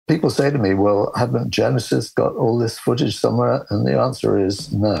people say to me, well, haven't Genesis got all this footage somewhere? And the answer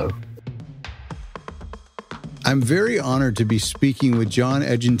is no. I'm very honored to be speaking with John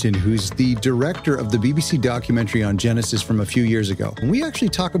Edginton, who's the director of the BBC documentary on Genesis from a few years ago. And we actually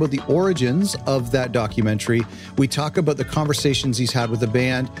talk about the origins of that documentary. We talk about the conversations he's had with the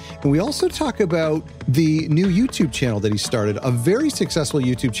band. And we also talk about the new YouTube channel that he started, a very successful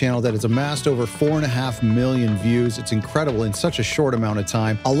YouTube channel that has amassed over 4.5 million views. It's incredible in such a short amount of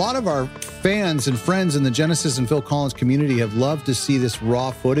time. A lot of our fans and friends in the Genesis and Phil Collins community have loved to see this raw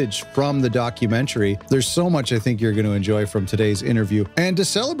footage from the documentary. There's so much I think you're going to enjoy from today's interview. And to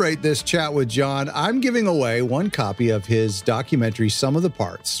celebrate this chat with John, I'm giving away one copy of his documentary, Some of the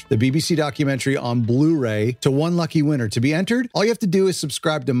Parts, the BBC documentary on Blu-ray, to one lucky winner. To be entered, all you have to do is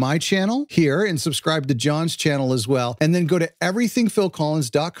subscribe to my channel here and subscribe to John's channel as well. And then go to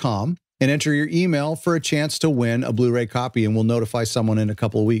everythingphilcollins.com and enter your email for a chance to win a Blu-ray copy, and we'll notify someone in a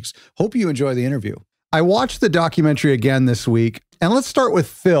couple of weeks. Hope you enjoy the interview. I watched the documentary again this week, and let's start with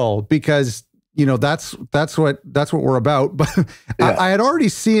Phil, because you know, that's what we're about. But yeah. I had already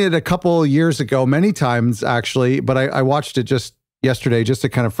seen it a couple of years ago, many times actually, but I watched it just yesterday just to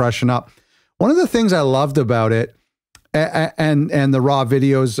kind of freshen up. One of the things I loved about it and the raw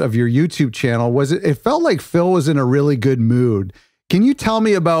videos of your YouTube channel was it felt like Phil was in a really good mood. Can you tell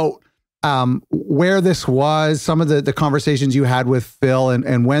me about where this was, some of the conversations you had with Phil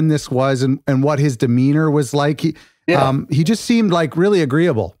and when this was and what his demeanor was like? He just seemed like really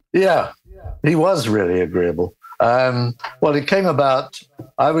agreeable. Yeah. He was really agreeable. Well, it came about,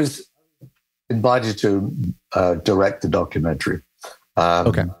 I was invited to direct the documentary.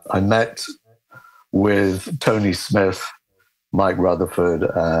 Okay. I met with Tony Smith, Mike Rutherford,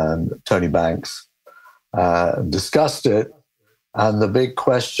 and Tony Banks, discussed it. And the big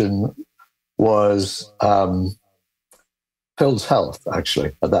question was Phil's health,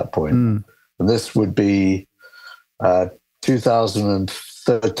 actually, at that point. And this would be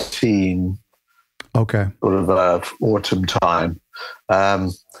 2013, okay, sort of autumn time.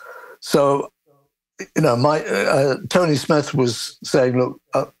 So, you know, my Tony Smith was saying, "Look,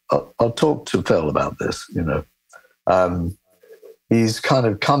 I'll talk to Phil about this." You know, he's kind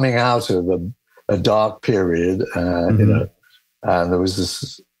of coming out of a dark period, you know, and there was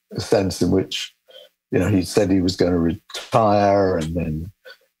this sense in which, you know, he said he was going to retire, and then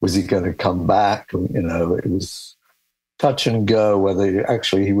was he going to come back? You know, it was touch and go whether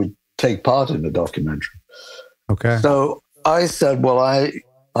actually he would take part in the documentary. Okay. So I said, well, I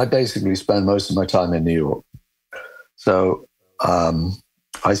basically spend most of my time in New York. So I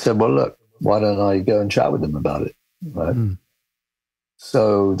said, well, look, why don't I go and chat with him about it? Right.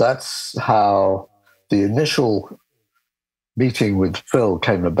 So that's how the initial meeting with Phil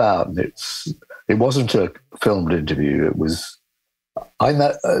came about. And it wasn't a filmed interview. It was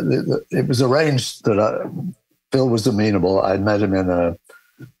it was arranged that Phil was amenable. I met him in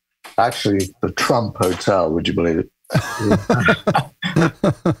actually the Trump Hotel, would you believe it?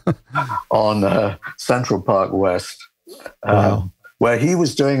 On Central Park West, wow. Where he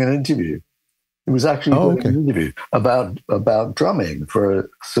was doing an interview. He was actually doing an interview about drumming for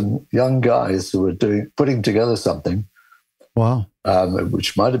some young guys who were putting together something. Wow.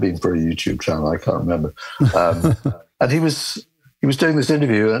 Which might have been for a YouTube channel, I can't remember. And he was doing this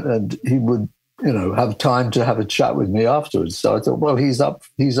interview, and he would, you know, have time to have a chat with me afterwards. So I thought, well, he's up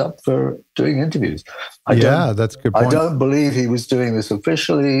for doing interviews. That's a good point. I don't believe he was doing this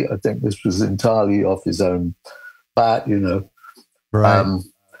officially. I think this was entirely off his own bat, you know. Right.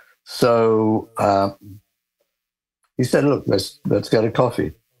 So he said, look, let's get a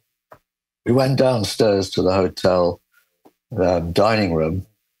coffee. We went downstairs to the hotel dining room,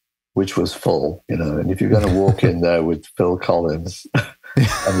 which was full, you know, and if you're going to walk in there with Phil Collins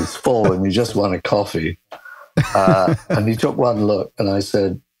and it's full and you just want a coffee. And he took one look and I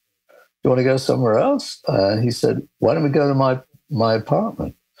said, "Do you want to go somewhere else?" And he said, "Why don't we go to my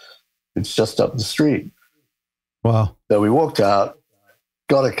apartment? It's just up the street." Wow. So we walked out,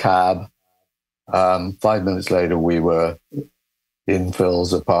 got a cab. 5 minutes later, we were in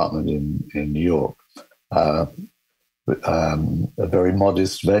Phil's apartment in New York. A very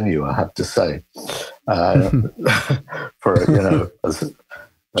modest venue, I have to say, for, you know,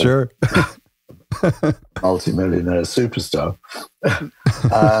 sure, multi-millionaire superstar.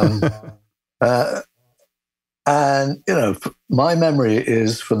 And, you know, my memory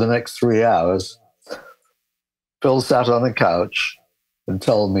is for the next 3 hours, Phil sat on a couch and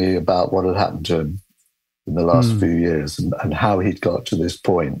told me about what had happened to him in the last few years and how he'd got to this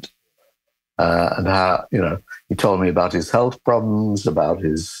point. And how, you know, he told me about his health problems, about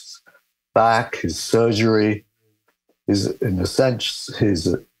his back, his surgery, in a sense,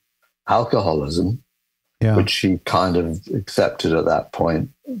 his alcoholism, which he kind of accepted at that point.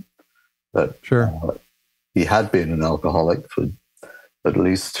 That he had been an alcoholic for at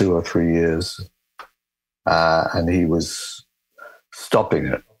least 2 or 3 years, and he was stopping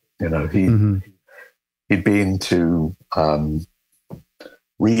it. You know, he'd been to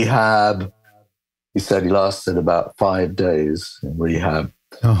rehab. He said he lasted about 5 days in rehab.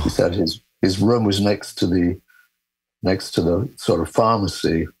 He said his room was next to the sort of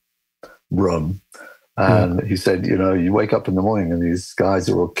pharmacy room. And he said, you know, you wake up in the morning and these guys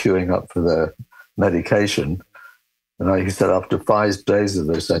are all queuing up for their medication. And he said, after 5 days of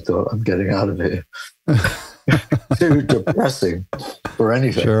this, I thought, I'm getting out of here. Too depressing for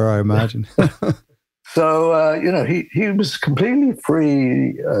anything. Sure, I imagine. So, you know, he was completely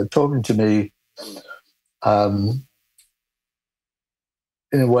free talking to me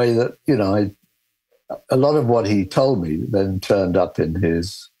in a way that, you know, a lot of what he told me then turned up in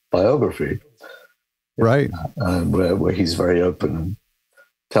his biography. Right. Where he's very open and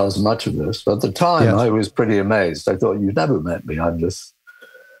tells much of this. But at the time, I was pretty amazed. I thought, you've never met me. I'm this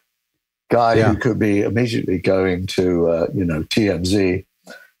guy who could be immediately going to, you know, TMZ.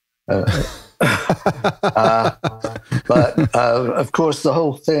 But of course, the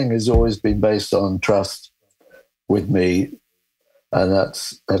whole thing has always been based on trust with me. And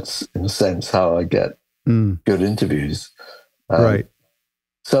that's in a sense how I get good interviews. Right.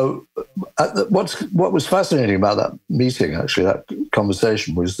 So what was fascinating about that meeting, actually, that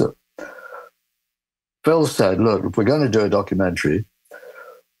conversation, was that Phil said, look, if we're going to do a documentary,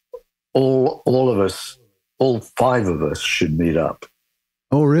 all of us, all 5 of us should meet up.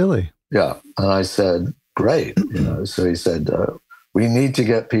 Oh, really? Yeah. And I said, great. You know, so he said, we need to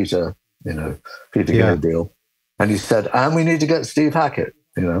get Peter Gabriel. And he said, and we need to get Steve Hackett,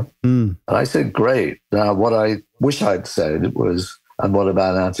 you know. And I said, great. Now, what I wish I'd said was, and what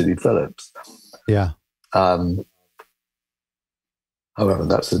about Anthony Phillips? Yeah. However,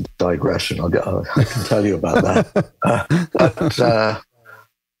 that's a digression. I can tell you about that. But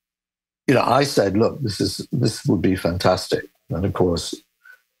you know, I said, look, this would be fantastic, and of course,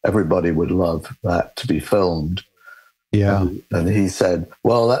 everybody would love that to be filmed. Yeah. And he said,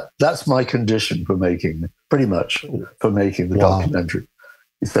 well, that's my condition for making the documentary.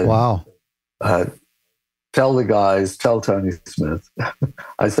 He said, wow. Tell the guys, tell Tony Smith.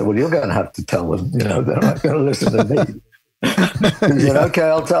 I said, well, you're going to have to tell them, you know, they're not going to listen to me. He said, okay,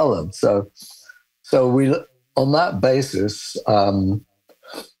 I'll tell them. So we, on that basis,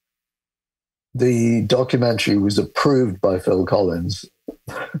 the documentary was approved by Phil Collins.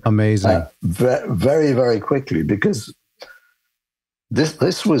 Amazing. Very, very quickly, because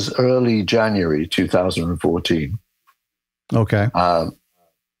this was early January 2014. Okay.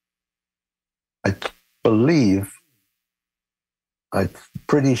 I'm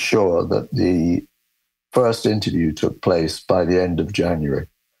pretty sure that the first interview took place by the end of January.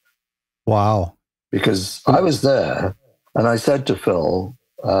 Wow. Because I was there and I said to Phil,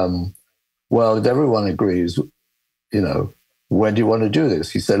 well, if everyone agrees, you know, when do you want to do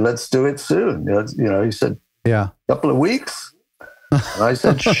this? He said, let's do it soon. You know, he said, a couple of weeks. And I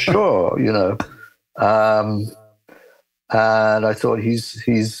said, sure, you know. And I thought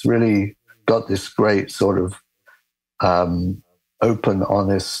he's really got this great sort of open,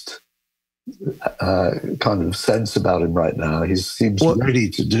 honest kind of sense about him right now. He seems ready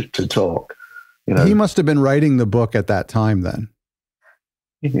to talk. You know, he must have been writing the book at that time then.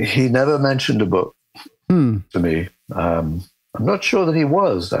 He never mentioned a book to me. I'm not sure that he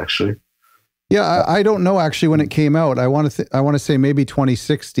was, actually. Yeah, I don't know actually when it came out. I want to say maybe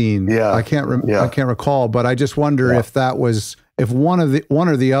 2016. Yeah, I can't recall, but I just wonder if that was, if one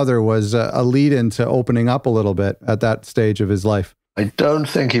or the other was a lead into opening up a little bit at that stage of his life. I don't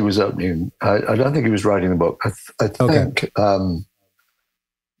think he was opening. I don't think he was writing the book. I think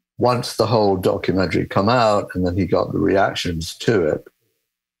once the whole documentary come out, and then he got the reactions to it,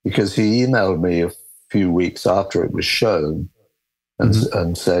 because he emailed me a few weeks after it was shown,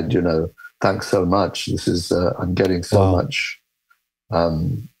 and said, you know, thanks so much. This is I'm getting so much,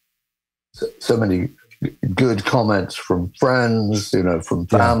 so many good comments from friends, you know, from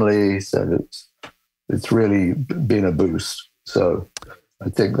family. Said it's really been a boost. So I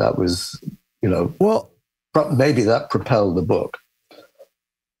think that was, you know, maybe that propelled the book.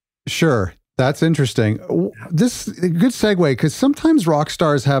 Sure. That's interesting. This a good segue, because sometimes rock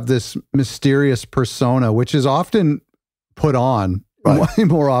stars have this mysterious persona, which is often put on,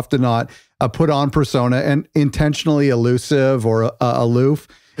 more often not, a put on persona, and intentionally elusive or aloof.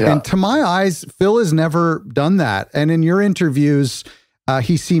 Yeah. And to my eyes, Phil has never done that. And in your interviews,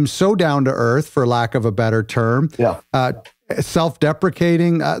 he seems so down to earth, for lack of a better term. Yeah.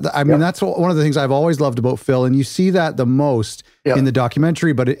 self-deprecating. I mean, that's one of the things I've always loved about Phil, and you see that the most in the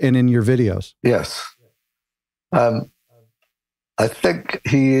documentary, and in your videos. Yes. I think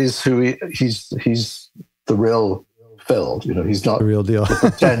he is he's the real Phil. You know, he's not the real deal.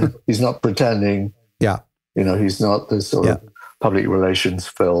 He's not pretending. Yeah. You know, he's not the sort of public relations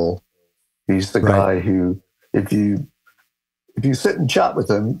Phil. He's the guy who, if you sit and chat with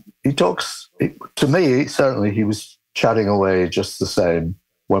him, he talks. To me, certainly, he was chatting away just the same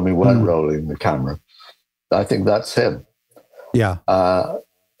when we weren't rolling the camera. I think that's him. Yeah.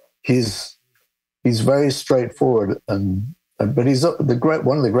 He's very straightforward, but he's one of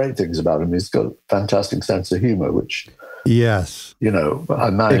the great things about him. He's got a fantastic sense of humor, which you know,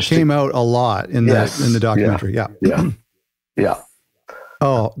 I managed. It came out a lot in the documentary. Yeah.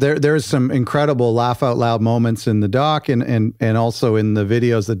 Oh, there's some incredible laugh out loud moments in the doc and also in the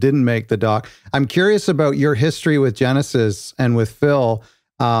videos that didn't make the doc. I'm curious about your history with Genesis and with Phil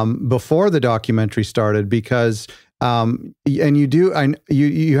before the documentary started, because and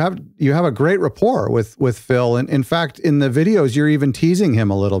you have a great rapport with Phil, and in fact in the videos you're even teasing him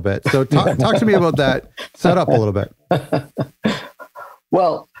a little bit. So talk to me about that setup a little bit.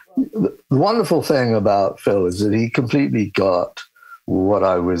 Well, the wonderful thing about Phil is that he completely got what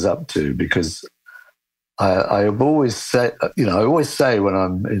I was up to, because I've always said, you know, I always say when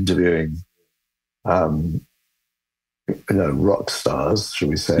I'm interviewing, you know, rock stars, shall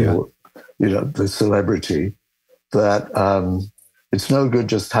we say, or, you know, the celebrity, that it's no good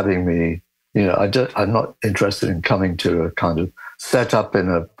just having me, you know, I'm not interested in coming to a kind of set up in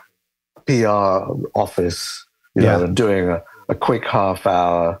a PR office, you know, and doing a quick half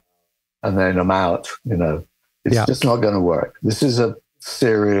hour and then I'm out, you know. It's just not going to work. This is a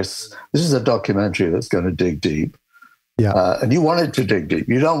documentary that's going to dig deep. Yeah. And you want it to dig deep.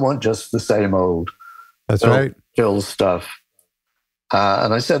 You don't want just the same old Phil stuff.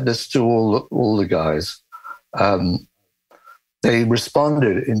 And I said this to all the guys. They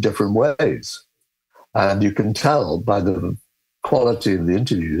responded in different ways. And you can tell by the quality of the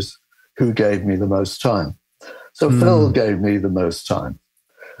interviews who gave me the most time. So Phil gave me the most time.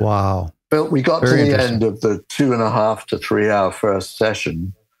 Wow. But we got to the end of the 2.5 to 3 hour first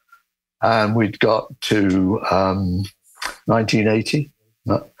session, and we'd got to 1980,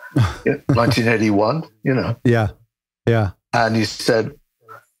 1981, you know. Yeah. And he said,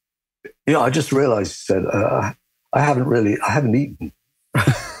 you know, I just realized, he said, I haven't eaten.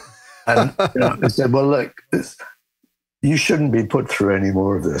 And you know, I said, well, look, you shouldn't be put through any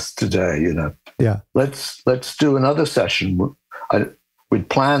more of this today, you know. Yeah. Let's do another session. We'd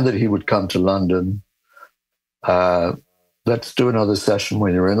planned that he would come to London. Let's do another session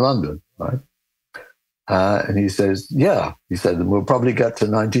when you're in London, right? And he says, yeah. He said, then we'll probably get to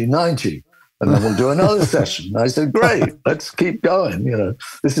 1990 and then we'll do another session. And I said, great, let's keep going. You know,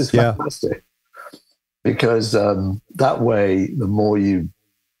 this is fantastic. Because that way, the more you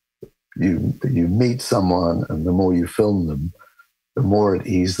meet someone and the more you film them, the more at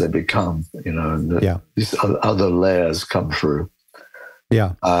ease they become, you know, and these other layers come through.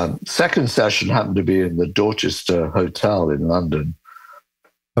 Yeah. Second session happened to be in the Dorchester Hotel in London.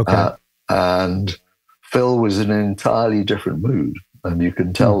 Okay. And Phil was in an entirely different mood, and you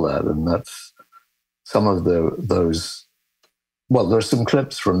can tell that. And that's some of those. Well, there's some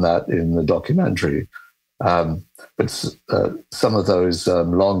clips from that in the documentary, but some of those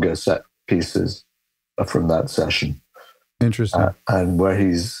longer set pieces are from that session. Interesting. And where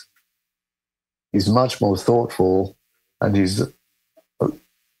he's much more thoughtful, and he's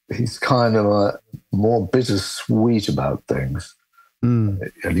kind of more bittersweet about things. And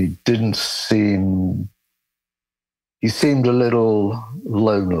he seemed a little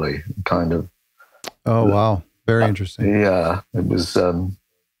lonely, kind of. Oh, wow. Very interesting. Yeah, it was, that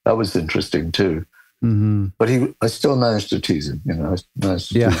was interesting too. Mm-hmm. But I still managed to tease him, you know. I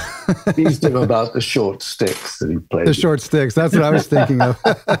managed to tease him about the short sticks that he played. The short sticks, that's what I was thinking of.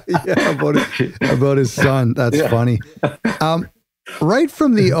 About his son. That's funny. Right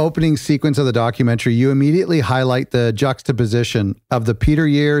from the opening sequence of the documentary, you immediately highlight the juxtaposition of the Peter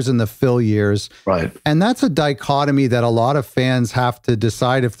years and the Phil years. Right. And that's a dichotomy that a lot of fans have to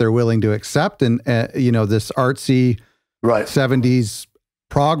decide if they're willing to accept. And, you know, this artsy 70s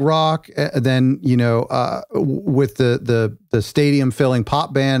prog rock, then, you know, with the stadium filling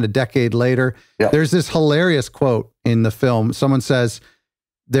pop band a decade later. There's this hilarious quote in the film. Someone says,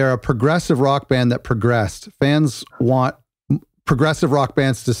 they're a progressive rock band that progressed. Fans want progressive rock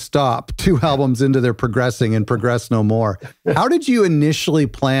bands to stop 2 albums into their progressing and progress no more. How did you initially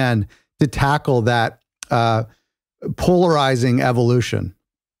plan to tackle that polarizing evolution?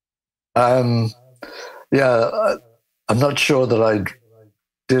 I'm not sure that I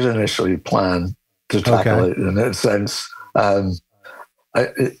did initially plan to tackle it in that sense.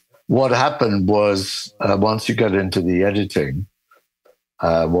 What happened was once you get into the editing,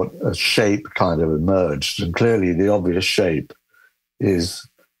 what a shape kind of emerged, and clearly the obvious shape is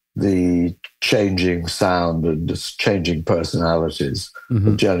the changing sound and just changing personalities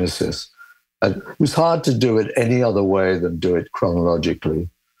of Genesis. And it was hard to do it any other way than do it chronologically,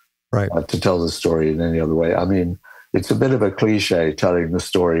 right? To tell the story in any other way. I mean, it's a bit of a cliche telling the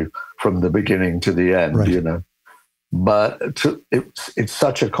story from the beginning to the end, right. you know. But it's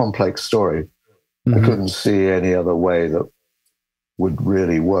such a complex story. I couldn't see any other way that would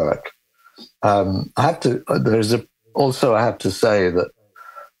really work. I have to say that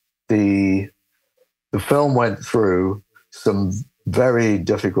the film went through some very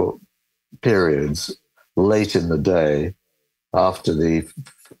difficult periods late in the day after the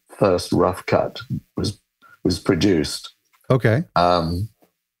first rough cut was produced. Okay.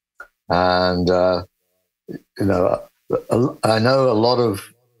 You know, I know a lot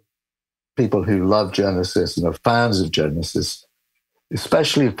of people who love Genesis and are fans of Genesis,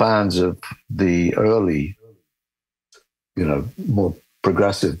 especially fans of the early, you know, more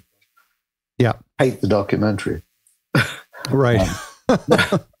progressive. Yeah. Hate the documentary. Right.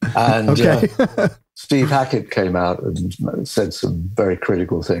 And Steve Hackett came out and said some very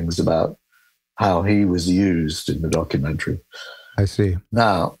critical things about how he was used in the documentary. I see.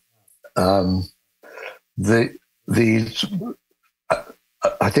 Now, I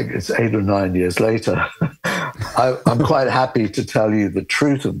think it's 8 or 9 years later, I'm quite happy to tell you the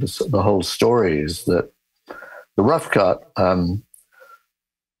truth of the whole story is that the rough cut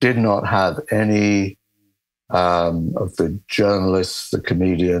did not have any of the journalists, the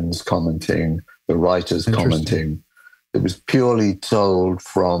comedians commenting, the writers commenting. It was purely told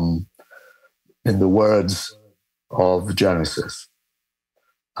in the words of Genesis.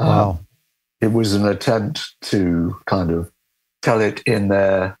 Wow. It was an attempt to kind of tell it in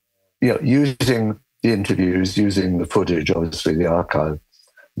their, you know, using the interviews, using the footage, obviously the archive,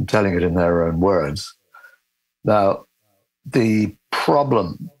 and telling it in their own words. Now, the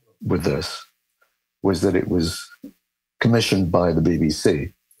problem with this was that it was commissioned by the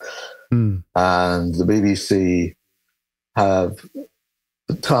BBC. And the BBC have,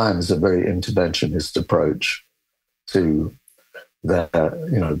 at times, a very interventionist approach to their,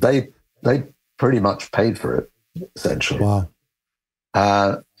 you know, they pretty much paid for it, essentially. Wow.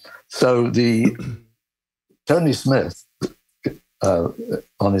 So Tony Smith,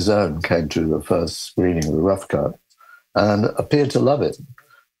 on his own, came to the first screening of the rough cut and appeared to love it.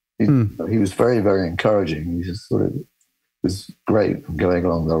 He was very, very encouraging. He just thought it was great and going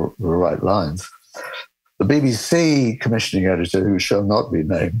along the right lines. The BBC commissioning editor, who shall not be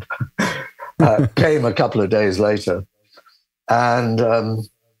named, came a couple of days later. And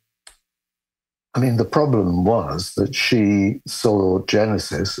I mean, the problem was that she saw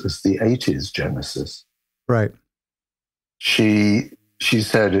Genesis as the 80s Genesis. Right. She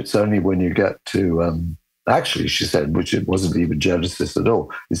said it's only when you get to, actually she said, which it wasn't even Genesis at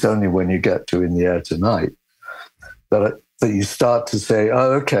all, it's only when you get to In the Air Tonight that you start to say,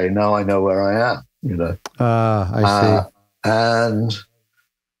 oh, okay, now I know where I am, you know. I see. And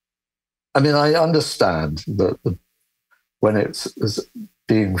I mean, I understand that when it's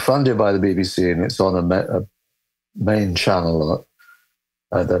being funded by the BBC and it's on a main channel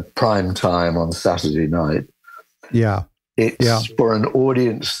at the prime time on Saturday night. Yeah. It's for an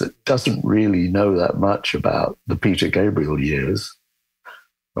audience that doesn't really know that much about the Peter Gabriel years,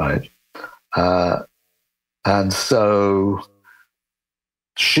 right? And so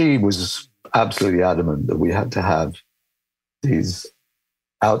she was absolutely adamant that we had to have these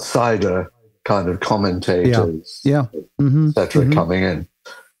outsider kind of commentators, et cetera, coming in.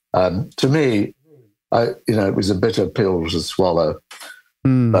 To me, it was a bitter pill to swallow,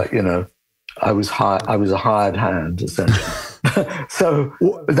 but I was a hired hand essentially. So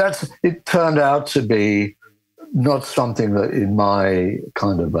it turned out to be not something that in my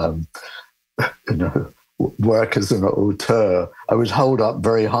kind of work as an auteur I would hold up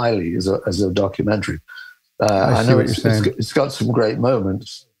very highly as a documentary. I know it's got some great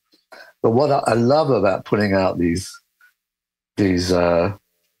moments, but what I love about putting out these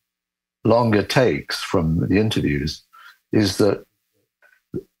longer takes from the interviews is that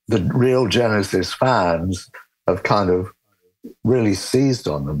the real Genesis fans have kind of really seized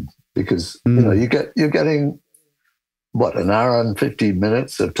on them because you're getting an hour and 15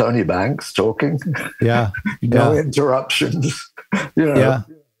 minutes of Tony Banks talking, no interruptions, and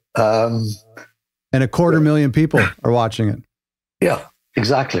 250,000 people are watching it. Yeah,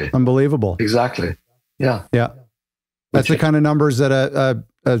 exactly. Unbelievable. Exactly. Yeah. Yeah. That's the kind of numbers that a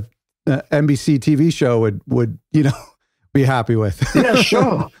NBC TV show would be happy with. Yeah,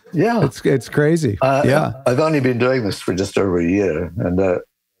 sure. Yeah, it's crazy. I've only been doing this for just over a year, and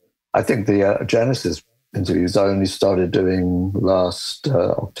I think the Genesis interviews I only started doing last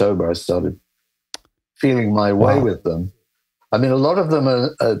October. I started feeling my way with them. I mean, a lot of them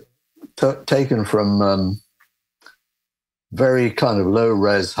are taken from very kind of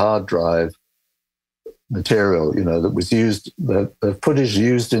low-res hard drive material, that was used, the footage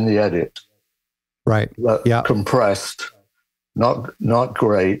used in the edit. Right. Yeah. Compressed, not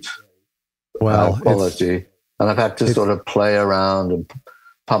great quality. And I've had to sort of play around and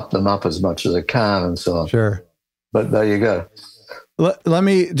pump them up as much as I can and so on. Sure. But there you go. Let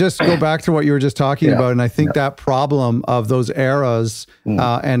me just go back to what you were just talking about. And I think that problem of those eras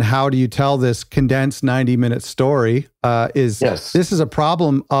and how do you tell this condensed 90-minute story this is a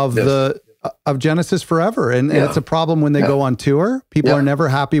problem of of Genesis forever. And it's a problem when they go on tour. People are never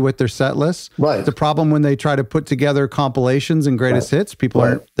happy with their set lists. Right. It's a problem when they try to put together compilations and greatest hits. People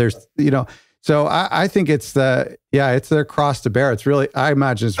are, so I think it's it's their cross to bear. It's really, I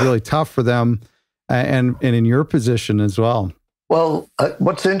imagine it's really tough for them and in your position as well. Well,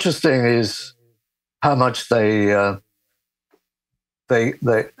 what's interesting is how much they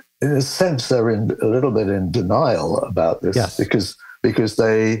in a sense, they're a little bit in denial about this because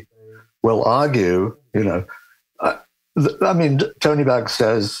they will argue, I mean, Tony Bagg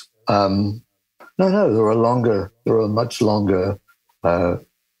says, no, there are much longer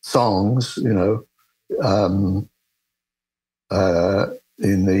songs,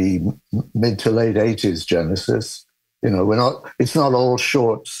 in the mid to late 80s Genesis. It's not all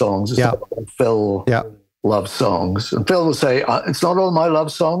short songs. It's not all Phil love songs. And Phil will say, it's not all my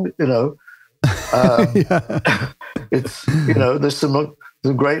love song, It's, there's some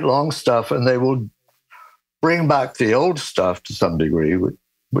great long stuff, and they will bring back the old stuff to some degree,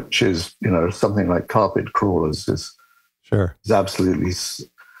 which is, something like Carpet Crawlers is absolutely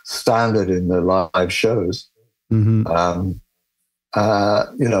standard in the live shows. Mm-hmm.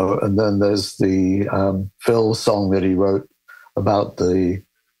 And then there's the Phil song that he wrote about the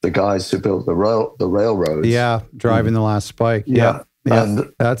guys who built the railroads. Yeah, driving the last spike. Yeah.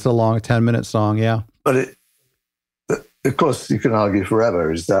 And that's a long 10-minute song. Yeah, but of course, you can argue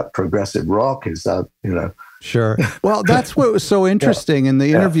forever. Is that progressive rock? Is that Sure. Well, that's what was so interesting in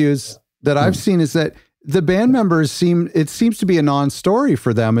the interviews that I've seen is that the band members seems to be a non-story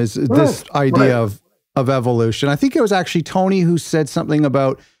for them. Is this idea of evolution? I think it was actually Tony who said something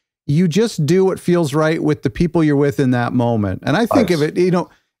about you just do what feels right with the people you're with in that moment. And I think of it,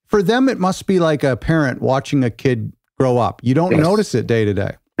 for them, it must be like a parent watching a kid grow up. You don't notice it day to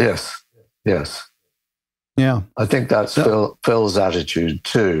day. Yes. Yeah. I think that's Phil's attitude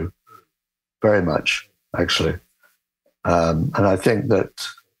too, very much, actually. And I think that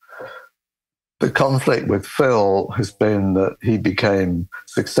the conflict with Phil has been that he became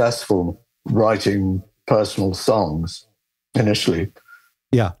successful writing personal songs initially.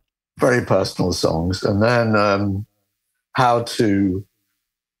 Yeah. Very personal songs. And then how to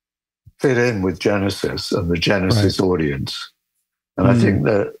fit in with Genesis and the Genesis audience. And I think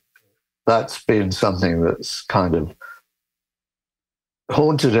that's been something that's kind of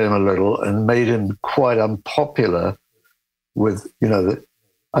haunted him a little and made him quite unpopular with,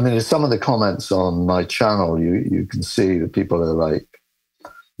 some of the comments on my channel, you can see that people are like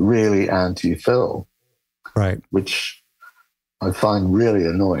really anti-Phil. Right. Which I find really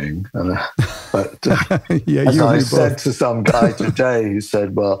annoying. But as I said to some guy today, he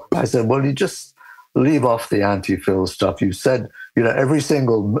said, well, you just leave off the anti-Phil stuff. You said, every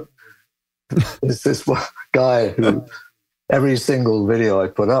single, there's this one guy who, every single video I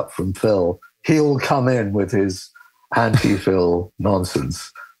put up from Phil, he'll come in with his anti-Phil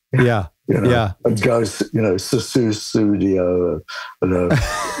nonsense. Yeah. And goes, Susu Studio, and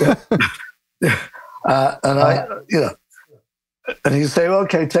he'd say,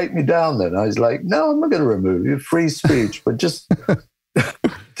 okay, take me down then. I was like, no, I'm not going to remove you. Free speech, but just leave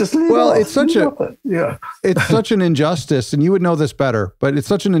it off. It's such an injustice, and you would know this better, but it's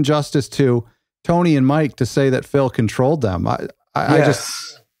such an injustice to Tony and Mike to say that Phil controlled them.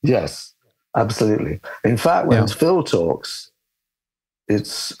 Yes, absolutely. In fact, when Phil talks,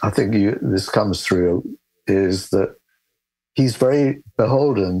 I think this comes through, is that he's very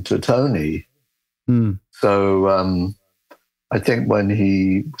beholden to Tony. Mm. So I think when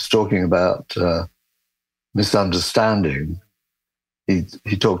he was talking about misunderstanding,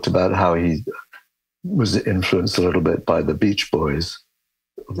 he talked about how he was influenced a little bit by the Beach Boys,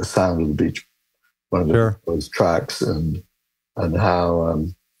 the sound of the Beach, one of those tracks, and how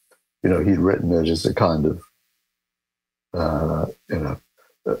he'd written it as a kind of you know,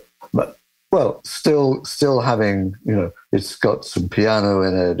 but well, still having, you know, it's got some piano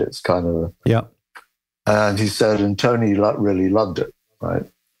in it. It's kind of yeah. And he said, and Tony really loved it, right?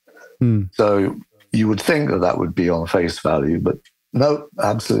 So you would think that would be on face value, but no,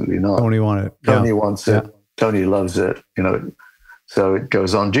 absolutely not. Tony wanted it. Tony wants it. Tony loves it. You know, so it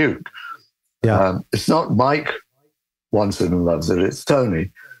goes on Duke. Yeah, it's not Mike wants it and loves it. It's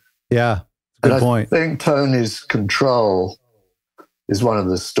Tony. Yeah, good point. I think Tony's control is one of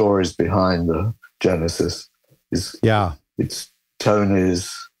the stories behind the Genesis. It's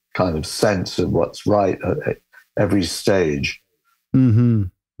Tony's kind of sense of what's right at every stage. Mm-hmm.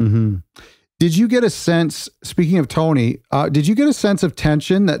 Mm-hmm. Did you get a sense, speaking of Tony, did you get a sense of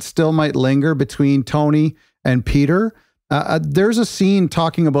tension that still might linger between Tony and Peter? There's a scene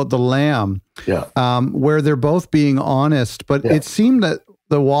talking about the lamb where they're both being honest, but it seemed that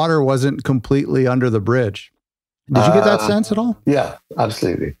the water wasn't completely under the bridge. Did you get that sense at all? Yeah,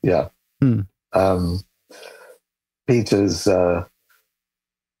 absolutely. Yeah. Peter's,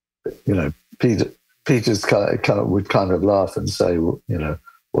 you know, Peter's would kind of laugh and say, well, you know,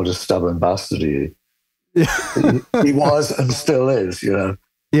 what a stubborn bastard he was and still is, you know.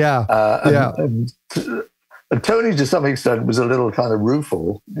 Yeah. And Tony, to some extent, was a little kind of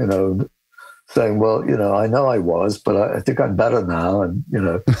rueful, you know, saying, well, you know I was, but I think I'm better now. And, you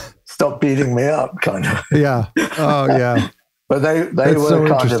know, stop beating me up, kind of. Yeah. Oh, yeah. But they were so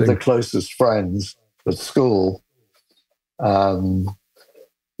kind of the closest friends at school, you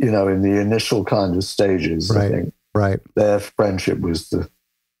know, in the initial kind of stages, I think. Right. Their friendship was the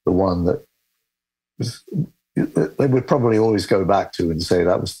one that was, they would probably always go back to and say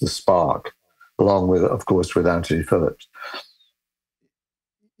that was the spark, along with, of course, with Anthony Phillips.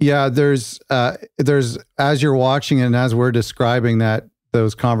 Yeah, there's as you're watching and as we're describing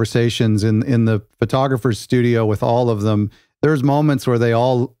those conversations in the photographer's studio with all of them, there's moments where they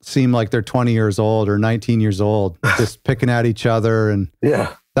all seem like they're 20 years old or 19 years old, just picking at each other. And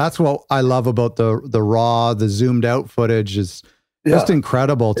that's what I love about the raw, the zoomed out footage is just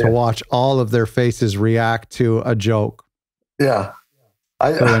incredible to watch all of their faces react to a joke. Yeah.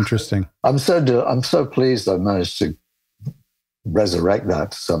 So interesting. I'm so pleased I managed to resurrect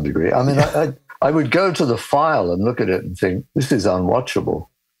that to some degree. I mean, I would go to the file and look at it and think, this is unwatchable,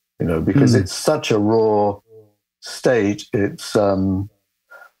 you know, because it's such a raw state. It's all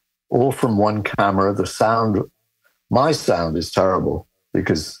from one camera. The sound, my sound is terrible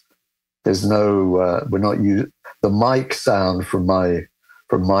because there's no, we're not using, the mic sound from my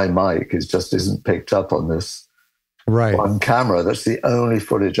mic isn't picked up on this one camera. That's the only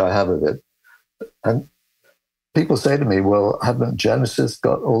footage I have of it. And people say to me, well, haven't Genesis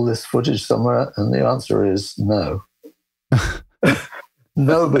got all this footage somewhere? And the answer is no.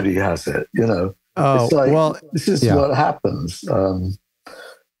 Nobody has it, you know. Oh, it's like, this is what happens.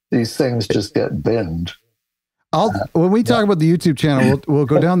 These things just get binned. When we talk about the YouTube channel, we'll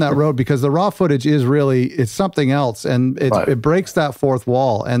go down that road because the raw footage is really, it's something else. And it breaks that fourth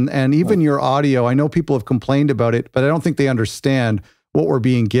wall. And even your audio, I know people have complained about it, but I don't think they understand what we're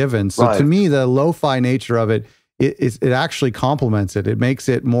being given. So to me, the lo-fi nature of it, it actually complements it. It makes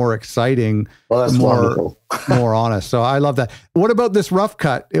it more exciting, wonderful. more honest. So I love that. What about this rough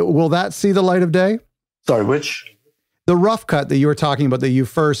cut? Will that see the light of day? Sorry, which? The rough cut that you were talking about that you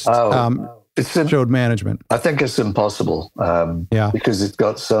first showed management. I think it's impossible because it's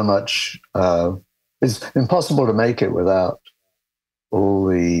got so much. It's impossible to make it without all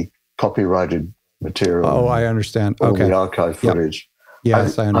the copyrighted material. Oh, I understand. All the archive footage.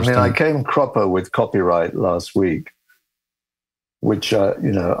 Yes, I understand. I mean, I came cropper with copyright last week, which you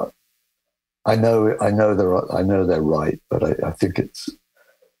know, I know they're right, but I think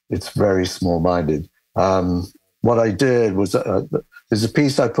it's very small-minded. What I did was there's a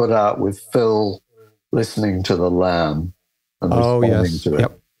piece I put out with Phil listening to the Lamb and responding to it.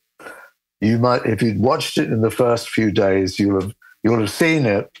 Yep. You might, if you'd watched it in the first few days, you'll have seen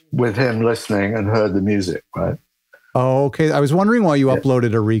it with him listening and heard the music, right? Oh, okay. I was wondering why you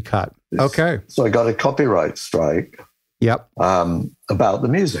uploaded a recut. Okay. So I got a copyright strike. Yep. About the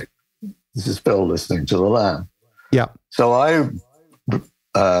music. This is Phil listening to the Lamb. Yeah. So I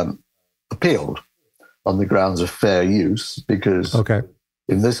appealed on the grounds of fair use because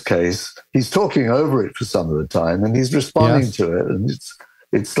in this case, he's talking over it for some of the time and he's responding to it. And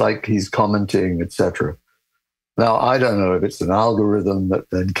it's like he's commenting, etc. Now, I don't know if it's an algorithm that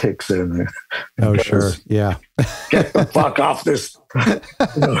then kicks in. And goes, sure. Yeah. Get the fuck off this.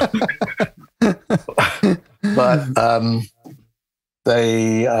 But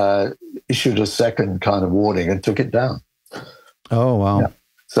they issued a second kind of warning and took it down. Oh, wow. Yeah.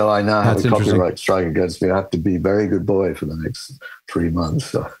 So I now have That's a copyright strike against me. I have to be a very good boy for the next 3 months.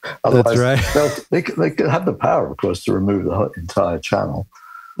 So otherwise, that's right. they could have the power, of course, to remove the entire channel.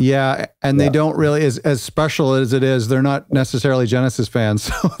 Yeah, and they don't really, as special as it is, they're not necessarily Genesis fans.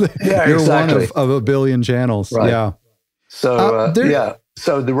 So you're exactly. one of a billion channels. Right. Yeah. So,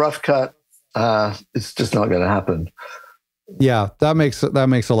 so the rough cut, it's just not going to happen. Yeah, that makes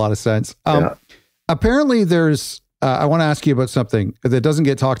a lot of sense. Apparently there's, I want to ask you about something that doesn't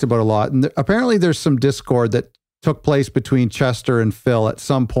get talked about a lot. And apparently there's some discord that took place between Chester and Phil at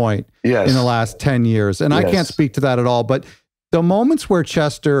some point in the last 10 years. And I can't speak to that at all, but the moments where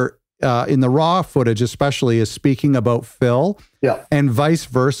Chester, in the raw footage especially, is speaking about Phil and vice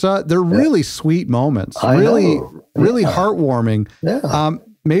versa, they're really sweet moments, really heartwarming. Yeah.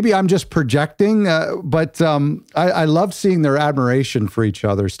 Maybe I'm just projecting, but I love seeing their admiration for each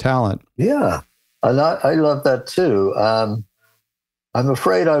other's talent. Yeah, I love that too. I'm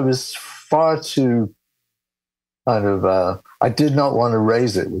afraid I was far too kind of, I did not want to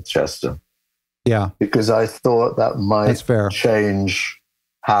raise it with Chester. Yeah. Because I thought that might change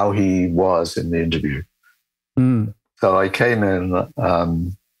how he was in the interview. Mm. So I came in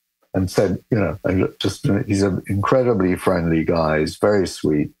and said, he's an incredibly friendly guy. He's very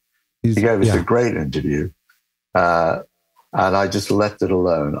sweet. He gave us a great interview. And I just left it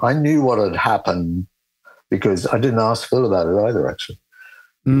alone. I knew what had happened because I didn't ask Phil about it either, actually.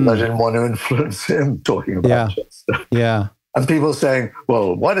 I didn't want to influence him talking about Chester. Yeah. And people saying,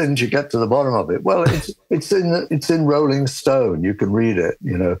 well, why didn't you get to the bottom of it? Well, it's in Rolling Stone. You can read it,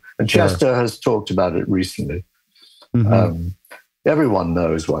 And Chester has talked about it recently. Mm-hmm. Everyone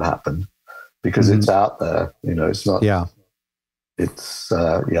knows what happened because it's out there. It's not. Yeah. It's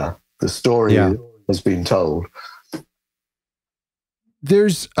the story has been told.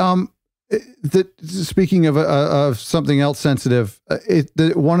 There's speaking of something else sensitive.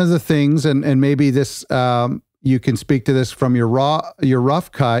 One of the things, and maybe this. You can speak to this from your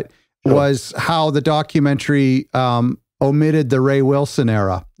rough cut, was how the documentary omitted the Ray Wilson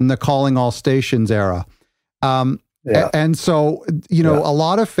era and the Calling All Stations era. And so, a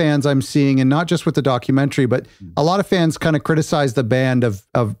lot of fans I'm seeing, and not just with the documentary, but a lot of fans kind of criticize the band of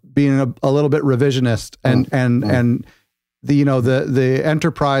being a little bit revisionist and the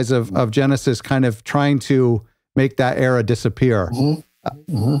enterprise of Genesis kind of trying to make that era disappear.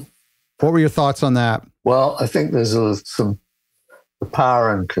 What were your thoughts on that? Well, I think there's some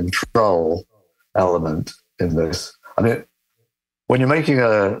power and control element in this. I mean, when you're making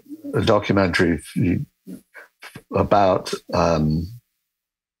a documentary about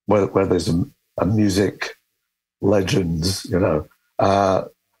where there's a music legends, they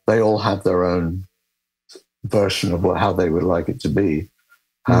all have their own version of how they would like it to be,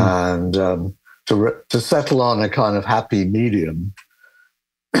 and to settle on a kind of happy medium.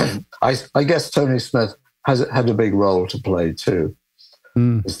 I guess Tony Smith had a big role to play too,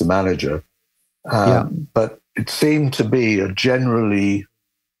 as the manager. But it seemed to be a generally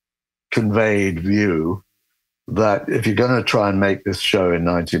conveyed view that if you're going to try and make this show in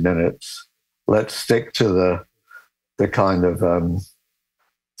 90 minutes, let's stick to the kind of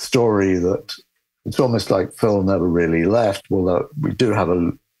story that it's almost like Phil never really left. Although we do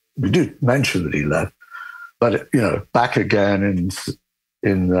mention that he left, but back again in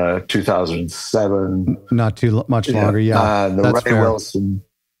 2007. Not too much longer, and the Ray Wilson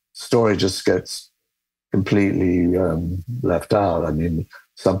story just gets completely left out. I mean,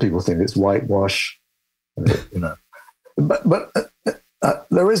 some people think it's whitewash, but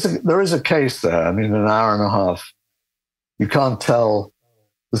there is a case there. I mean, an hour and a half, you can't tell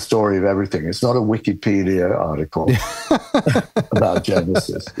the story of everything. It's not a Wikipedia article about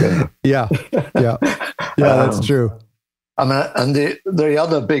Genesis. Yeah, that's true. I mean, and the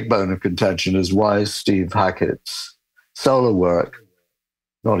other big bone of contention is why Steve Hackett's solo work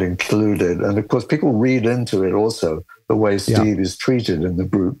not included. And of course, people read into it also the way Steve is treated in the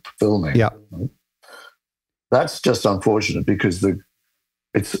group filming. Yeah, right? That's just unfortunate because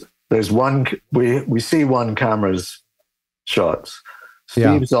there's one, we see one camera's shots.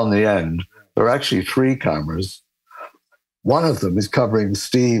 Steve's on the end. There are actually 3 cameras. One of them is covering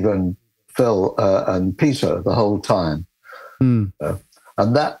Steve and Phil and Peter the whole time. And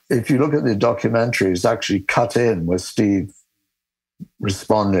that, if you look at the documentary, is actually cut in with Steve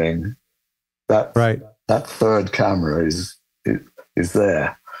responding. That third camera is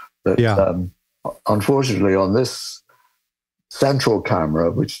there. But unfortunately, on this central camera,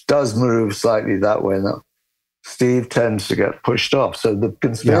 which does move slightly that way, Steve tends to get pushed off. So the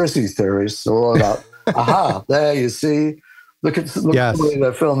conspiracy theorists are all about, aha, there you see, look at the way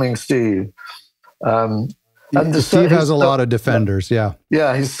they're filming Steve. And Steve has a lot of defenders. Yeah.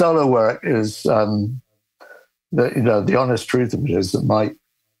 Yeah. His solo work is, the honest truth of it is that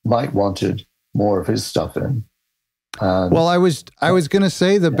Mike wanted more of his stuff in. Well, I was going to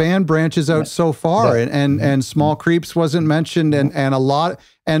say the band branches out so far, and Small Creeps wasn't mentioned, and a lot,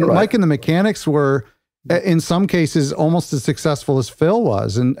 and Mike and the Mechanics were, in some cases, almost as successful as Phil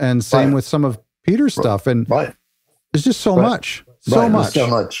was, and same with some of Peter's stuff, and there's just so much, so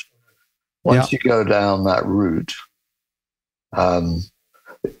much. Once you go down that route,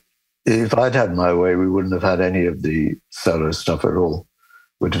 if I'd had my way, we wouldn't have had any of the solo stuff at all.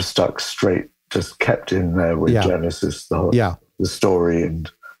 We'd have stuck straight, just kept in there with Genesis, the story,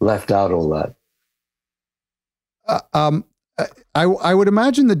 and left out all that. I would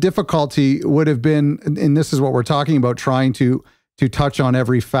imagine the difficulty would have been, and this is what we're talking about, trying to touch on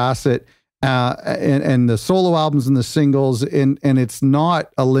every facet, and the solo albums and the singles, and it's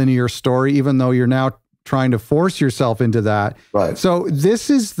not a linear story, even though you're now trying to force yourself into that. Right. So this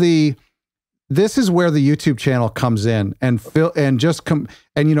is where the YouTube channel comes in, and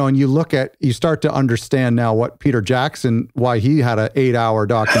you start to understand now what Peter Jackson, why he had an 8-hour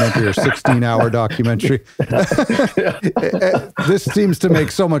documentary or 16-hour documentary. This seems to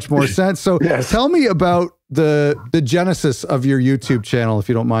make so much more sense. So tell me about the genesis of your YouTube channel, if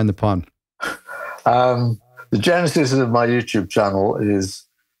you don't mind the pun. The genesis of my YouTube channel is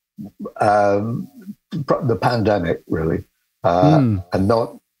the pandemic, really, and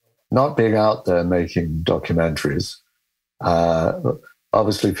not being out there making documentaries,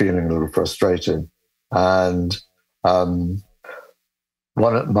 obviously feeling a little frustrated. And one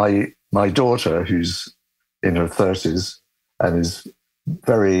of my daughter, who's in her 30s and is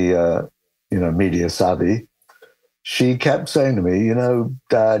very media savvy, she kept saying to me,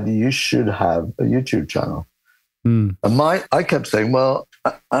 Dad, you should have a YouTube channel. And I kept saying, well,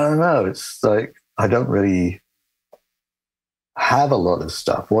 I don't know. It's like, I don't really have a lot of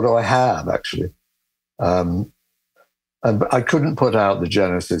stuff. What do I have, actually? And I couldn't put out the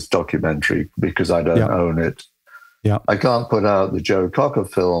Genesis documentary because I don't own it. Yeah, I can't put out the Joe Cocker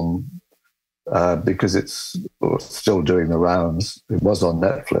film because it's still doing the rounds. It was on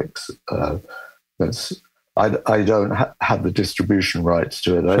Netflix. I don't have the distribution rights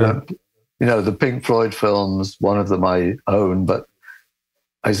to it. Sure. I don't. The Pink Floyd films, one of them I own, but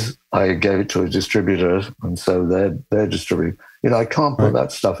I gave it to a distributor, and so they're distributing. I can't put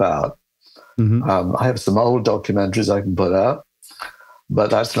that stuff out. Mm-hmm. I have some old documentaries I can put out,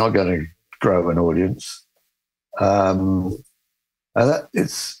 but that's not going to grow an audience. And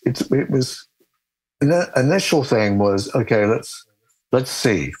it was the initial thing was, okay, let's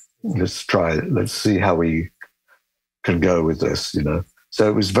see, let's try it, let's see how we can go with this. So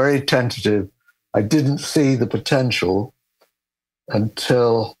it was very tentative. I didn't see the potential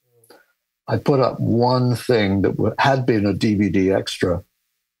until I put up one thing that had been a DVD extra,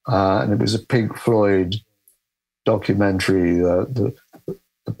 and it was a Pink Floyd documentary, the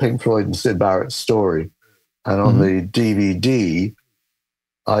Pink Floyd and Syd Barrett story. And on the DVD,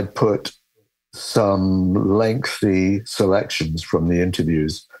 I put some lengthy selections from the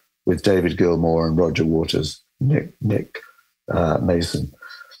interviews with David Gilmour and Roger Waters, Nick Mason.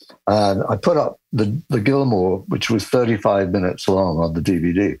 And I put up the Gilmour, which was 35 minutes long, on the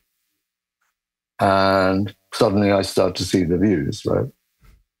DVD. And suddenly I start to see the views, right?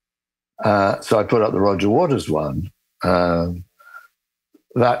 So I put up the Roger Waters one. And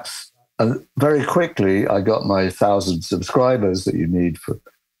very quickly I got my 1,000 subscribers that you need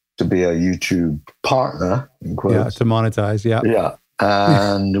to be a YouTube partner, in quotes. Yeah, to monetize, yeah. Yeah.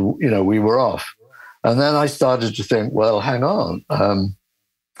 And, we were off. And then I started to think, well, hang on.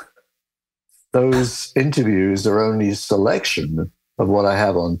 Those interviews are only a selection of what I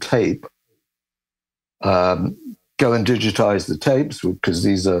have on tape. Go and digitize the tapes, because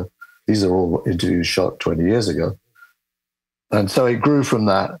these are all interviews shot 20 years ago. And so it grew from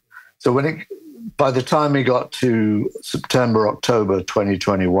that. So by the time we got to September, October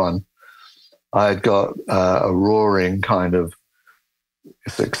 2021, I had got a roaring kind of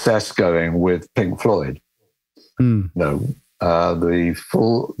success going with Pink Floyd. The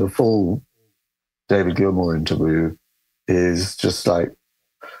full David Gilmour interview is just like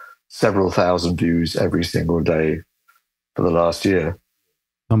several thousand views every single day for the last year.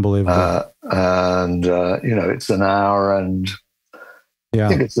 Unbelievable. And it's an hour and I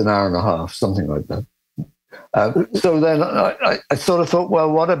think it's an hour and a half, something like that. So then I sort of thought,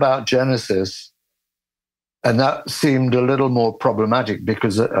 well, what about Genesis? And that seemed a little more problematic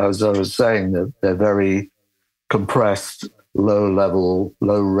because, as I was saying, they're very compressed, low-level,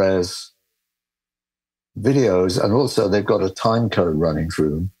 low-res videos, and also they've got a time code running through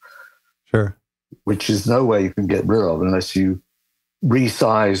them. Sure. which is no way you can get rid of unless you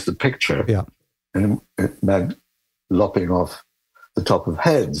resize the picture. Yeah. And it meant lopping off the top of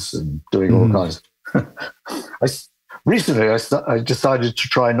heads and doing all kinds. Recently, I decided to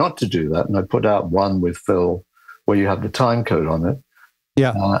try not to do that, and I put out one with Phil where you have the time code on it.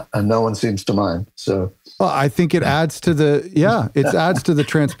 Yeah. And no one seems to mind. So, well, I think it adds to it adds to the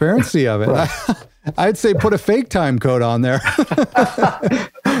transparency of it. Right. I'd say put a fake time code on there.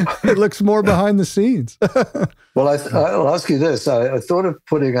 It looks more behind the scenes. Well, I'll ask you this. I thought of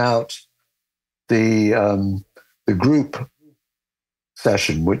putting out the group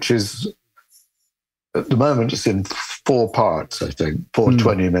session, which is at the moment it's in 4 parts, I think, 4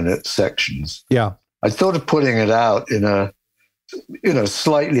 20-minute sections. Yeah. I thought of putting it out in a,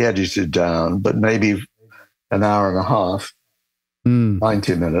 slightly edited down, but maybe an hour and a half,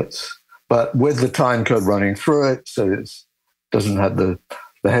 90 minutes, but with the time code running through it, so it doesn't have the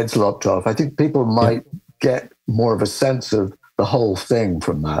heads lopped off. I think people might get more of a sense of the whole thing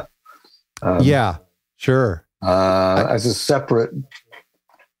from that. Yeah, sure. As a separate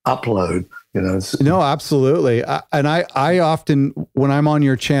upload, No, absolutely. I often, when I'm on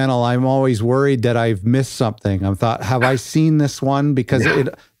your channel, I'm always worried that I've missed something. I thought, have I seen this one? Because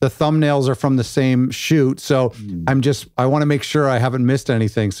the thumbnails are from the same shoot. So I want to make sure I haven't missed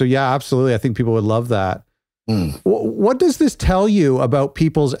anything. So yeah, absolutely. I think people would love that. What does this tell you about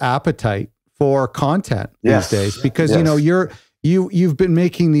people's appetite for content these days? Because, you've been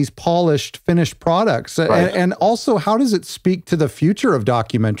making these polished, finished products. Right. And also, how does it speak to the future of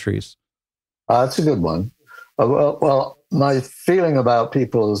documentaries? That's a good one. Well, my feeling about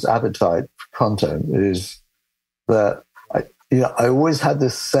people's appetite for content is that I always had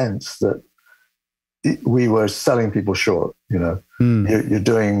this sense that we were selling people short. You're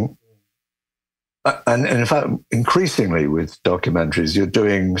doing, and in fact, increasingly with documentaries, you're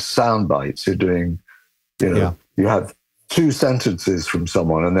doing sound bites. You're doing, you have 2 sentences from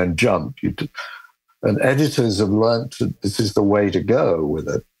someone and then jump. And editors have learned this is the way to go with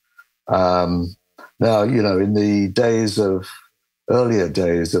it. Now, in the earlier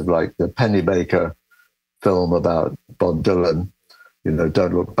days of like the Penny Baker film about Bob Dylan,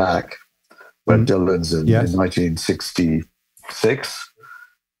 Don't Look Back, where Dylan's in 1966,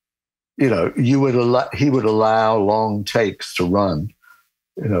 he would allow long takes to run,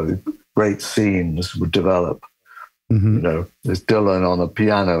 great scenes would develop. There's Dylan on a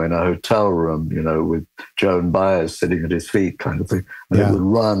piano in a hotel room, with Joan Baez sitting at his feet kind of thing. And it would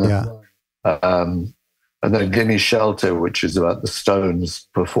run. And then Gimme Shelter, which is about the Stones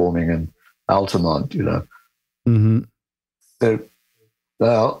performing in Altamont, So,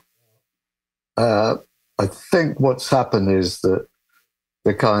 now, I think what's happened is that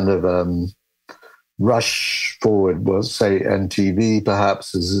the kind of rush forward, say NTV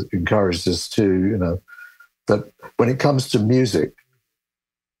perhaps has encouraged us to, that when it comes to music,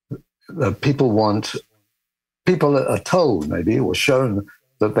 people are told maybe or shown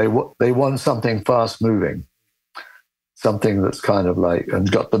that they want something fast moving, something that's kind of like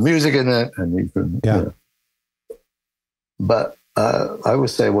and got the music in it, and you can. But I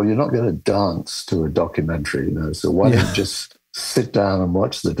would say, well, you're not going to dance to a documentary, so why don't you just sit down and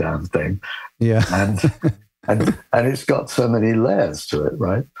watch the damn thing? Yeah, and it's got so many layers to it,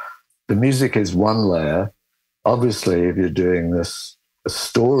 right? The music is one layer. Obviously, if you're doing a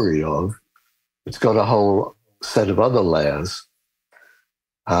story it's got a whole set of other layers.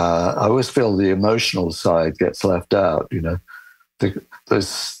 I always feel the emotional side gets left out.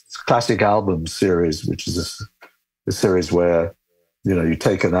 There's classic album series, which is a series where you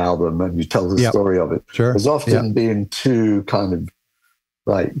take an album and you tell the story of it. Sure. There's often been too kind of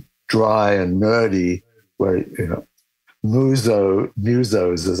like dry and nerdy, where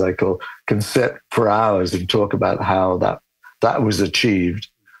musos, as I call, can sit for hours and talk about how that was achieved.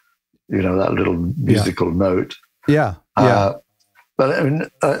 That little musical note. Yeah. But I mean,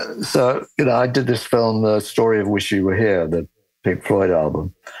 so I did this film, The Story of Wish You Were Here, the Pink Floyd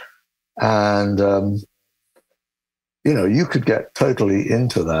album, and you could get totally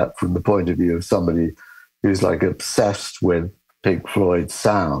into that from the point of view of somebody who's like obsessed with Pink Floyd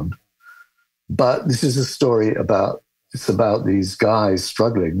sound. But this is a story about these guys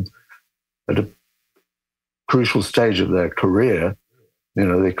struggling at a crucial stage of their career.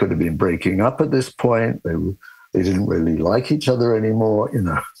 They could have been breaking up at this point. They didn't really like each other anymore.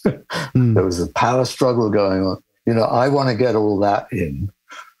 There was a power struggle going on. I want to get all that in.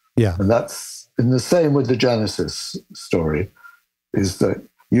 Yeah. And that's in the same with the Genesis story, is that,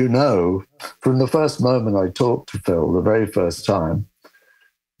 from the first moment I talked to Phil, the very first time,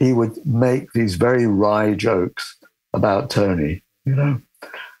 he would make these very wry jokes about Tony,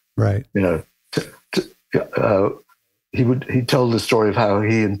 Right. he told the story of how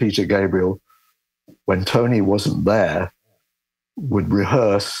he and Peter Gabriel, when Tony wasn't there, would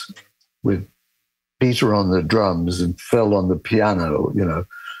rehearse with Peter on the drums and Phil on the piano,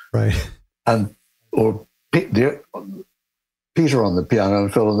 right, or Peter on the piano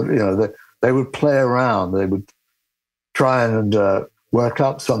and Phil on the, they would play around. They would try and work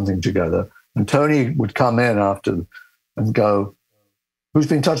up something together. And Tony would come in after and go, "Who's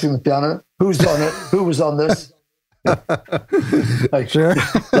been touching the piano? Who's on it? Who was on this?" Sure.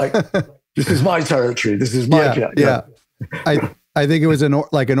 This is my territory. This is my piano. Yeah. I think it was an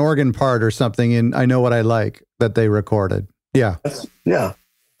organ part or something in I Know What I Like that they recorded. Yeah.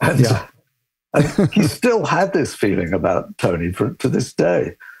 And he still had this feeling about Tony to this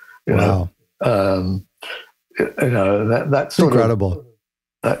day. Wow. That's sort incredible. Of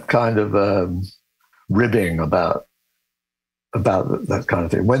that kind of ribbing about that kind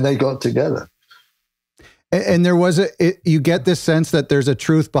of thing when they got together. And there was you get this sense that there's a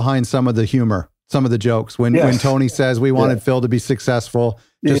truth behind some of the humor, some of the jokes. When Tony says we wanted Phil to be successful,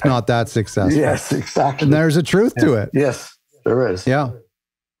 just not that successful. Yes, exactly. And there's a truth to it. Yes, there is. Yeah.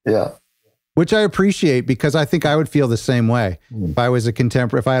 Yeah. Which I appreciate, because I think I would feel the same way. If I was a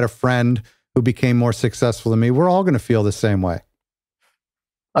contemporary, if I had a friend who became more successful than me, we're all going to feel the same way.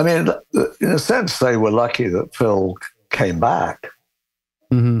 I mean, in a sense, they were lucky that Phil came back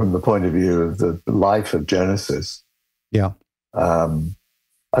from the point of view of the life of Genesis. Yeah. I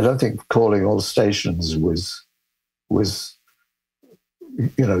don't think calling all stations was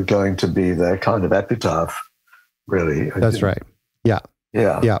going to be their kind of epitaph, really. That's right. Yeah.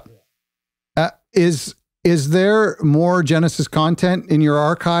 Yeah. Yeah. Is there more Genesis content in your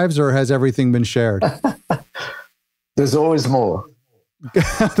archives, or has everything been shared? There's always more.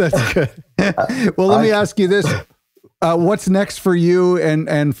 That's good. Well, let me ask you this. What's next for you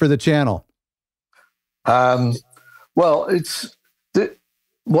and for the channel? Well,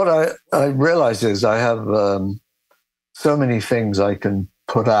 what I realize is I have so many things I can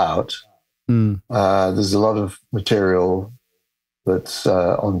put out. There's a lot of material that's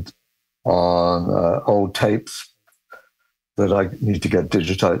on old tapes that I need to get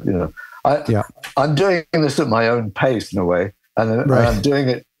digitized. I'm doing this at my own pace in a way, and I'm doing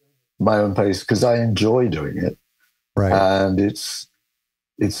it at my own pace because I enjoy doing it. Right. And it's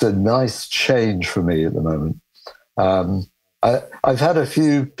a nice change for me at the moment. I've had a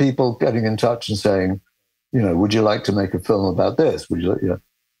few people getting in touch and saying, would you like to make a film about this? Would you like,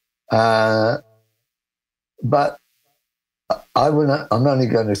 but I'm only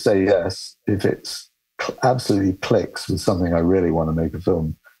going to say yes if it's absolutely clicks with something I really want to make a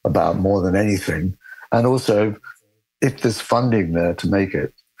film about more than anything. And also if there's funding there to make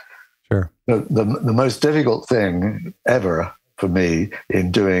it. Sure. The most difficult thing ever for me in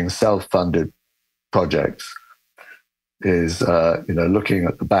doing self-funded projects is, looking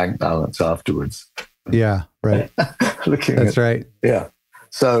at the bank balance afterwards. Yeah, right. That's right. Yeah.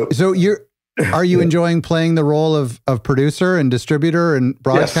 So are you enjoying playing the role of producer and distributor and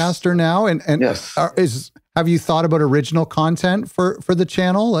broadcaster now? And yes. Have you thought about original content for the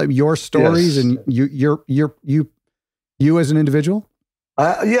channel, like your stories and you as an individual?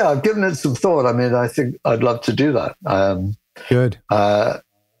 I've given it some thought. I mean, I think I'd love to do that. Good.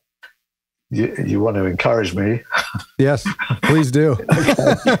 You want to encourage me? Yes, please do.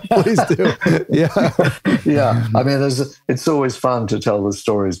 Please do. Yeah. Yeah. I mean, it's always fun to tell the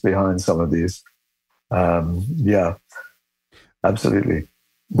stories behind some of these. Yeah, absolutely.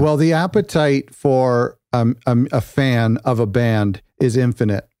 Well, the appetite for a fan of a band is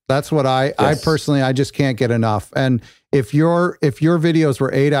infinite. That's what I personally, I just can't get enough. And if your videos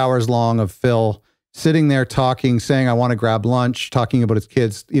were 8 hours long of Phil sitting there talking, saying, I want to grab lunch, talking about his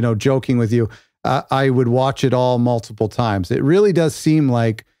kids, joking with you, I would watch it all multiple times. It really does seem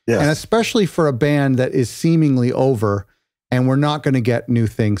like, and especially for a band that is seemingly over and we're not going to get new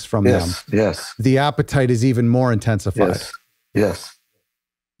things from them. Yes. The appetite is even more intensified. Yes.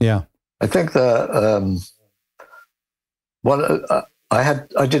 Yeah. I think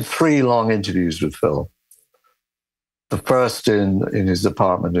I did 3 long interviews with Phil. The first in his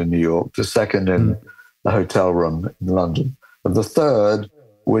apartment in New York, the second in the hotel room in London, and the third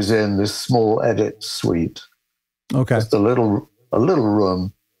was in this small edit suite. Okay. Just a little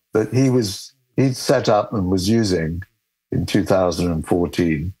room that he'd set up and was using in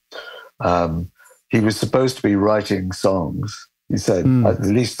 2014. He was supposed to be writing songs. He said, at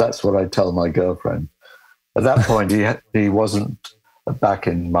least that's what I tell my girlfriend. At that point, he wasn't back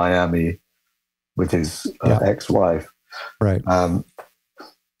in Miami with his ex-wife. Right. And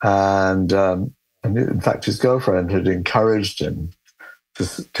in fact, his girlfriend had encouraged him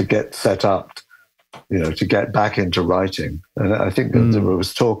to get set up to get back into writing. And I think that there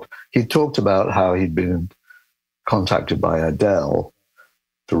was he talked about how he'd been contacted by Adele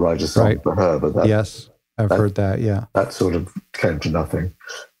to write a song for her, but I've heard that. Yeah, that sort of came to nothing.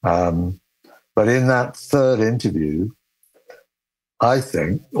 But in that third interview, I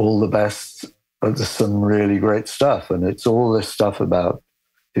think all the best. There's some really great stuff, and it's all this stuff about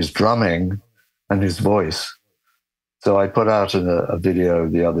his drumming and his voice. So I put out a video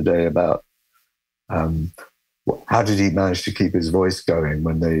the other day about how did he manage to keep his voice going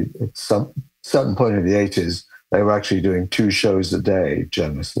when at some certain point in the 80s, they were actually doing 2 shows a day,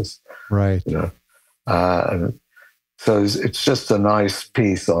 Genesis. Right. And so it's just a nice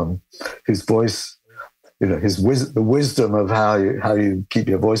piece on his voice, the wisdom of how you keep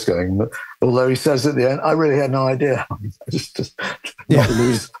your voice going. Although he says at the end, I really had no idea. just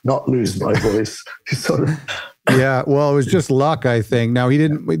not lose my voice. Sort of. Yeah, well, it was just luck, I think. Now, he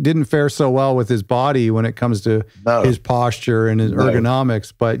didn't fare so well with his body when it comes to his posture and his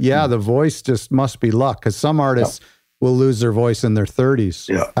ergonomics. But yeah, the voice just must be luck, because some artists will lose their voice in their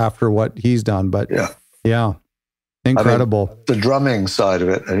 30s after what he's done. But yeah, incredible. I mean, the drumming side of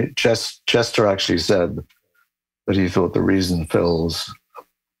it, Chester actually said that he thought the reason Phil's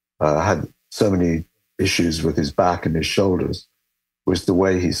had so many issues with his back and his shoulders was the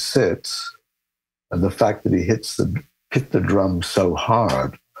way he sits. And the fact that he hit the drum so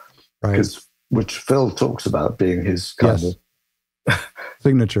hard, which Phil talks about being his kind of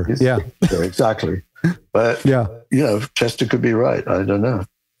signature. Signature, exactly. But Chester could be right. I don't know.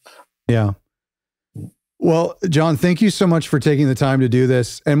 Yeah. Well, John, thank you so much for taking the time to do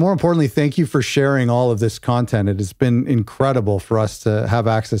this. And more importantly, thank you for sharing all of this content. It has been incredible for us to have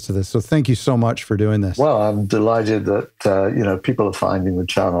access to this. So thank you so much for doing this. Well, I'm delighted that, people are finding the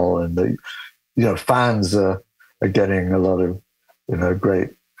channel, and the fans are getting a lot of,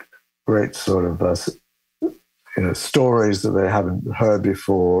 great sort of, stories that they haven't heard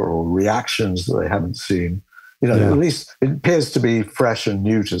before, or reactions that they haven't seen. At least it appears to be fresh and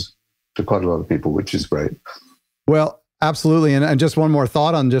new to quite a lot of people, which is great. Well, absolutely. And just one more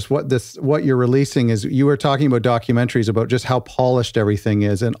thought on just what you're releasing is, you were talking about documentaries about just how polished everything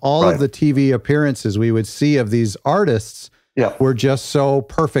is, and all of the TV appearances we would see of these artists were just so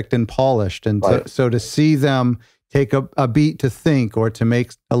perfect and polished. And so to see them take a beat to think, or to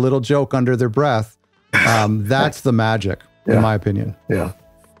make a little joke under their breath, that's the magic, in my opinion. Yeah.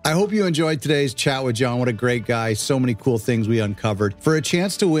 I hope you enjoyed today's chat with John. What a great guy. So many cool things we uncovered. For a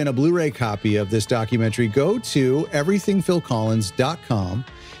chance to win a Blu-ray copy of this documentary, go to everythingphilcollins.com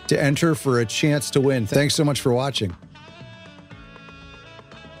to enter for a chance to win. Thanks so much for watching.